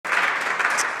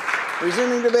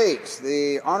Resuming debate,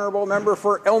 the honourable member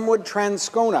for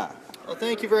Elmwood-Transcona. Well,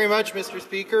 thank you very much, Mr.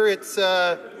 Speaker. It's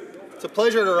a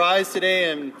pleasure to rise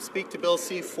today and speak to Bill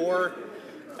C-4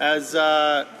 as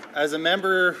a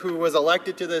member who was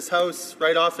elected to this House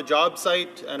right off a job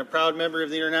site and a proud member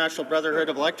of the International Brotherhood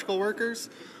of Electrical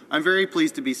Workers. I'm very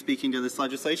pleased to be speaking to this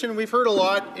legislation. We've heard a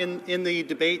lot in the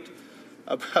debate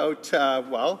about,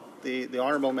 the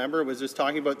honourable member was just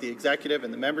talking about the executive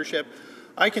and the membership.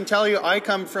 I can tell you I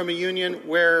come from a union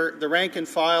where the rank and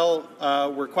file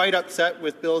were quite upset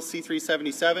with Bill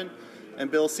C-377 and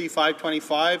Bill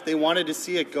C-525. They wanted to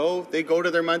see it go. They go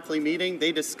to their monthly meeting.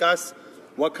 They discuss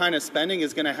what kind of spending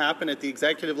is going to happen at the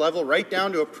executive level, right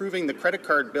down to approving the credit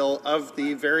card bill of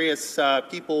the various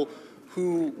people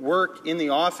who work in the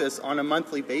office on a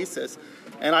monthly basis.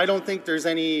 And I don't think there's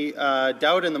any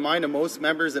doubt in the mind of most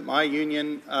members at my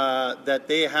union that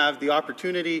they have the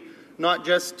opportunity not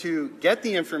just to get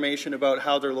the information about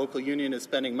how their local union is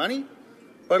spending money,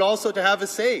 but also to have a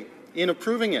say in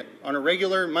approving it on a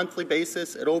regular monthly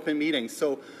basis at open meetings.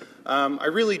 So I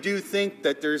really do think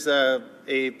that there's a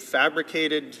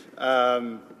fabricated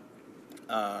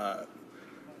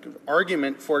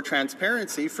argument for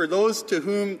transparency for those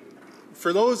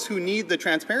who need the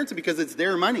transparency because it's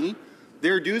their money,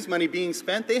 their dues money being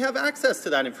spent. They have access to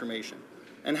that information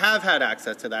and have had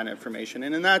access to that information.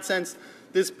 And in that sense,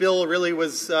 this bill really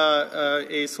was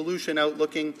a solution out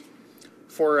looking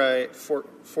for a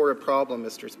problem,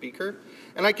 Mr. Speaker.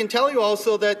 And I can tell you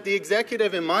also that the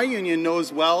executive in my union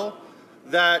knows well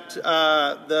that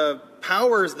the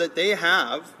powers that they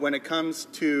have when it comes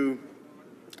to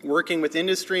working with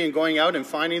industry and going out and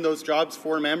finding those jobs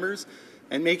for members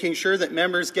and making sure that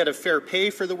members get a fair pay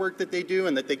for the work that they do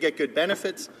and that they get good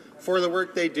benefits for the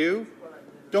work they do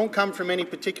don't come from any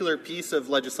particular piece of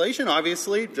legislation.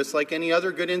 Obviously, just like any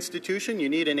other good institution, you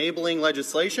need enabling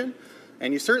legislation,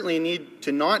 and you certainly need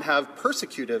to not have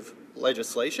persecutive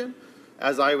legislation,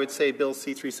 as I would say Bill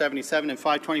C-377 and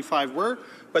 525 were.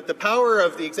 But the power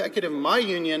of the executive in my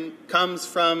union comes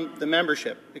from the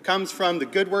membership. It comes from the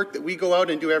good work that we go out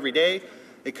and do every day.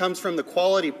 It comes from the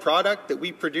quality product that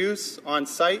we produce on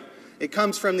site. It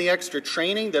comes from the extra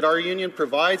training that our union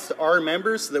provides to our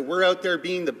members so that we're out there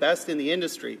being the best in the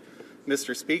industry,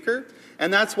 Mr. Speaker.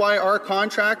 And that's why our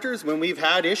contractors, when we've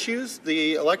had issues,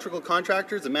 the electrical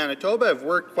contractors in Manitoba have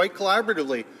worked quite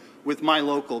collaboratively with my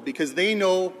local because they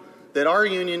know that our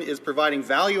union is providing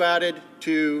value added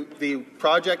to the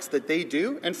projects that they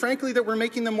do and frankly that we're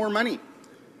making them more money.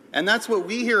 And that's what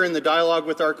we hear in the dialogue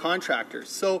with our contractors.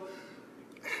 So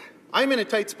I'm in a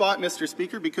tight spot, Mr.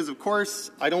 Speaker, because of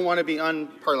course I don't want to be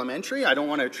unparliamentary. I don't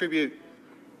want to attribute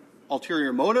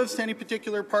ulterior motives to any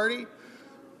particular party.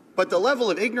 But the level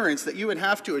of ignorance that you would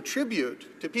have to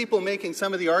attribute to people making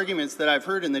some of the arguments that I've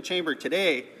heard in the chamber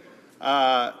today,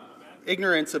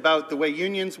 ignorance about the way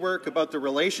unions work, about the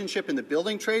relationship in the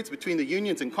building trades between the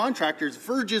unions and contractors,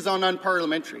 verges on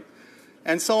unparliamentary.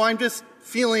 And so I'm just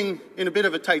feeling in a bit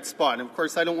of a tight spot. And of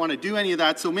course I don't want to do any of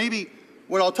that. So maybe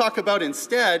what I'll talk about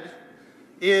instead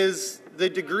is the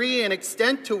degree and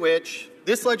extent to which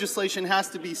this legislation has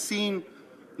to be seen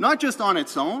not just on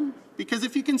its own, because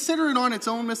if you consider it on its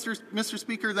own, Mr.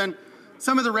 Speaker, then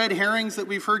some of the red herrings that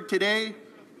we've heard today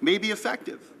may be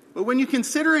effective. But when you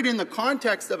consider it in the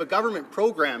context of a government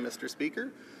program, Mr.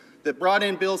 Speaker, that brought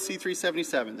in Bill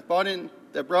C-377, that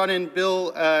brought in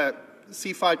Bill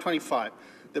C-525,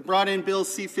 that brought in Bill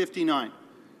C-59,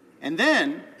 and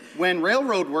then when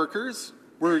railroad workers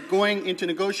were going into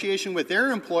negotiation with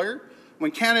their employer, when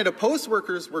Canada Post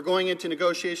workers were going into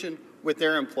negotiation with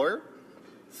their employer,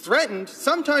 threatened,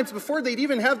 sometimes before they'd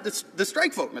even have the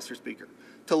strike vote, Mr. Speaker,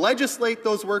 to legislate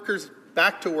those workers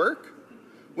back to work,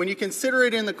 when you consider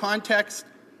it in the context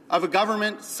of a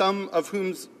government, some of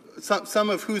whose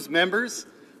members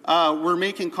were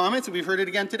making comments, and we've heard it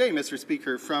again today, Mr.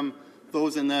 Speaker, from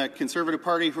those in the Conservative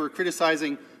Party who are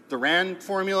criticizing the RAND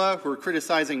formula, who are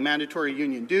criticizing mandatory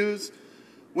union dues.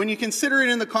 When you consider it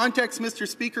in the context, Mr.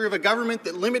 Speaker, of a government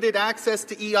that limited access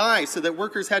to EI so that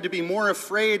workers had to be more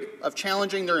afraid of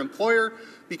challenging their employer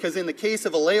because in the case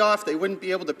of a layoff they wouldn't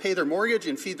be able to pay their mortgage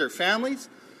and feed their families.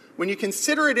 When you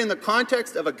consider it in the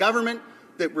context of a government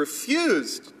that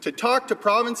refused to talk to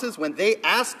provinces when they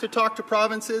asked to talk to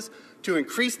provinces to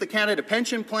increase the Canada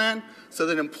Pension Plan so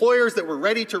that employers that were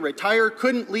ready to retire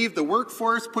couldn't leave the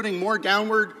workforce, putting more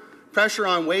downward pressure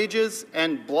on wages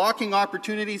and blocking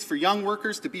opportunities for young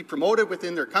workers to be promoted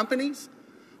within their companies.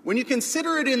 When you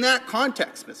consider it in that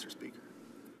context, Mr. Speaker,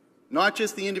 not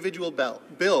just the individual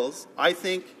bills, I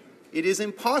think it is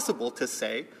impossible to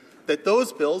say that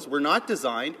those bills were not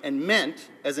designed and meant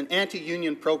as an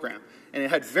anti-union program. and it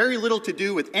had very little to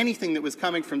do with anything that was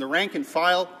coming from the rank and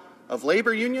file of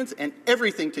labour unions, and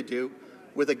everything to do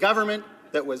with a government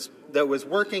that was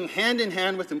working hand in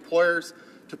hand with employers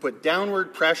to put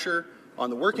downward pressure on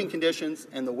the working conditions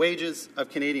and the wages of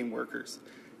Canadian workers.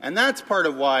 And that's part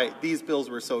of why these bills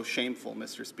were so shameful,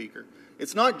 Mr. Speaker.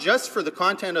 It's not just for the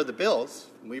content of the bills.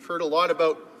 We've heard a lot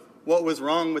about what was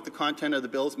wrong with the content of the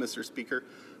bills, Mr. Speaker,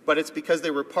 but it's because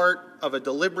they were part of a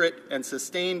deliberate and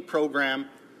sustained program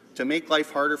to make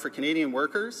life harder for Canadian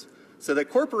workers, so that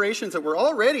corporations that were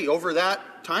already over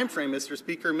that time frame, Mr.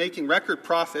 Speaker, making record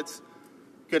profits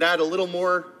could add a little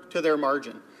more to their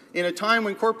margin. In a time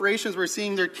when corporations were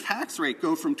seeing their tax rate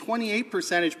go from 28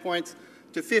 percentage points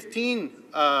to 15%,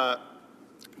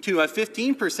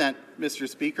 Mr.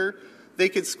 Speaker, they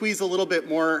could squeeze a little bit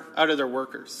more out of their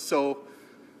workers. So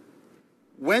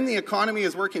when the economy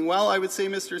is working well, I would say,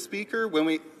 Mr. Speaker,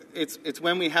 it's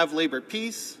when we have labour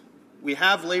peace. We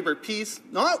have labour peace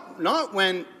not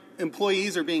when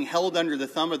employees are being held under the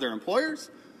thumb of their employers,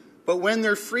 but when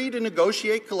they're free to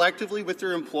negotiate collectively with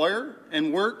their employer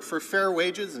and work for fair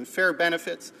wages and fair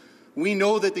benefits. We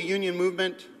know that the union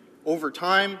movement over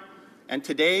time and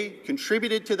today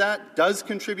contributed to that, does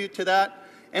contribute to that,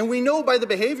 and we know by the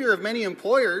behaviour of many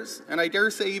employers, and I dare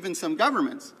say even some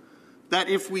governments, that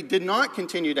if we did not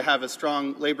continue to have a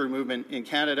strong labour movement in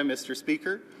Canada, Mr.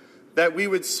 Speaker, that we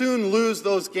would soon lose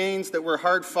those gains that were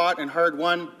hard fought and hard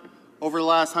won over the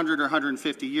last 100 or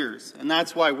 150 years. And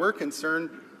that's why we're concerned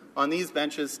on these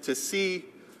benches to see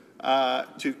a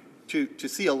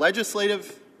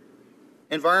legislative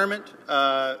environment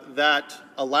that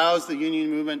allows the union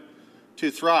movement to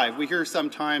thrive. We hear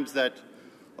sometimes that,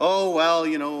 oh, well,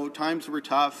 you know, times were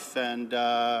tough and,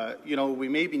 you know, we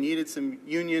maybe needed some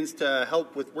unions to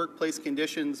help with workplace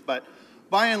conditions, but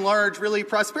by and large, really,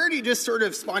 prosperity just sort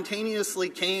of spontaneously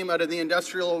came out of the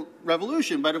Industrial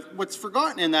Revolution. But what's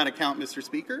forgotten in that account, Mr.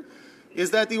 Speaker,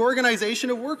 is that the organization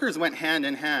of workers went hand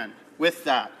in hand with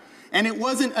that. And it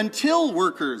wasn't until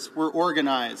workers were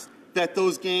organized that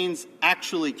those gains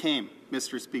actually came,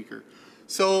 Mr. Speaker.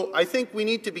 So I think we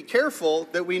need to be careful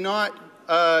that we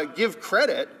not give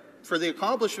credit for the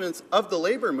accomplishments of the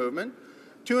labour movement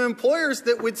to employers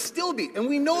that would still be, and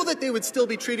we know that they would still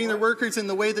be treating their workers in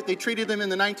the way that they treated them in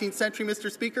the 19th century,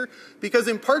 Mr. Speaker, because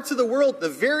in parts of the world, the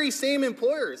very same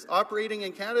employers operating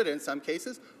in Canada in some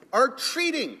cases are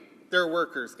treating their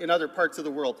workers in other parts of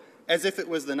the world as if it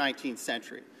was the 19th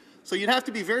century. So you'd have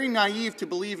to be very naive to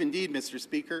believe, indeed, Mr.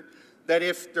 Speaker, that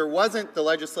if there wasn't the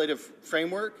legislative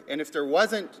framework and if there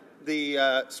wasn't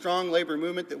the strong labour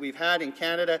movement that we've had in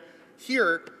Canada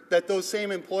here, that those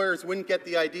same employers wouldn't get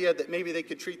the idea that maybe they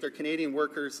could treat their Canadian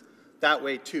workers that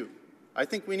way too. I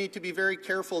think we need to be very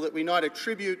careful that we not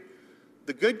attribute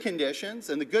the good conditions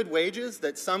and the good wages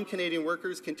that some Canadian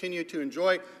workers continue to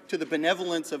enjoy to the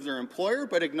benevolence of their employer,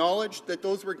 but acknowledge that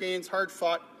those were gains hard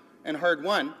fought and hard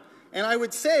won. And I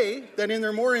would say that in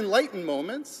their more enlightened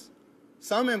moments,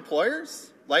 some employers,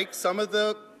 like some of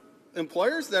the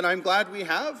employers that I'm glad we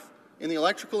have in the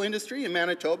electrical industry in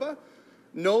Manitoba,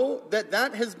 know that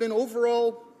that has been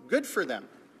overall good for them,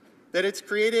 that it's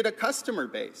created a customer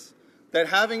base, that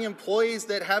having employees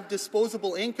that have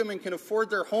disposable income and can afford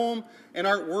their home and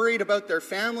aren't worried about their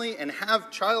family and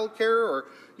have childcare or,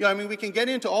 you know, I mean, we can get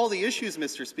into all the issues,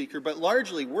 Mr. Speaker, but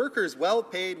largely workers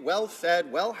well-paid,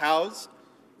 well-fed, well-housed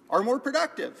are more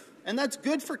productive, and that's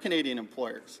good for Canadian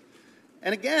employers.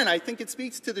 And again, I think it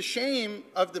speaks to the shame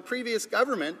of the previous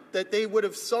government that they would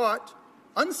have sought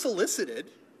unsolicited,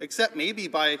 except maybe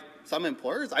by some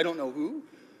employers, I don't know who,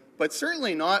 but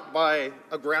certainly not by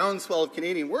a groundswell of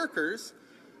Canadian workers,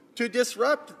 to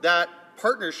disrupt that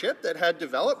partnership that had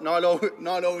developed, not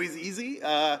always easy,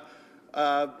 but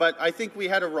I think we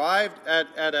had arrived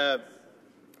at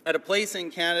a place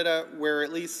in Canada where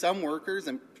at least some workers,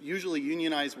 and usually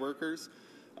unionized workers,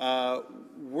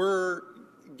 were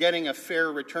getting a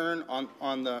fair return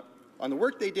on the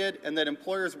work they did, and that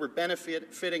employers were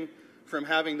benefiting from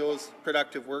having those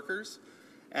productive workers.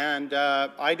 And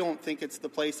I don't think it's the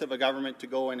place of a government to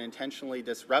go and intentionally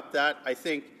disrupt that. I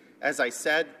think, as I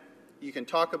said, you can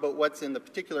talk about what's in the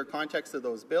particular context of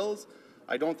those bills.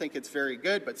 I don't think it's very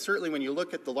good, but certainly when you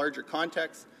look at the larger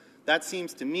context, that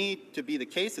seems to me to be the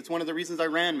case. It's one of the reasons I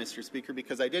ran, Mr. Speaker,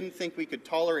 because I didn't think we could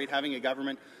tolerate having a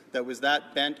government that was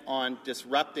that bent on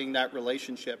disrupting that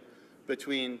relationship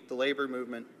between the labour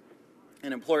movement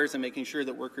and employers and making sure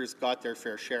that workers got their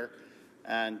fair share.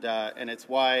 And it's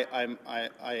why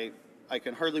I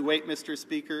can hardly wait, Mr.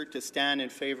 Speaker, to stand in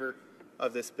favour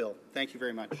of this bill. Thank you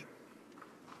very much.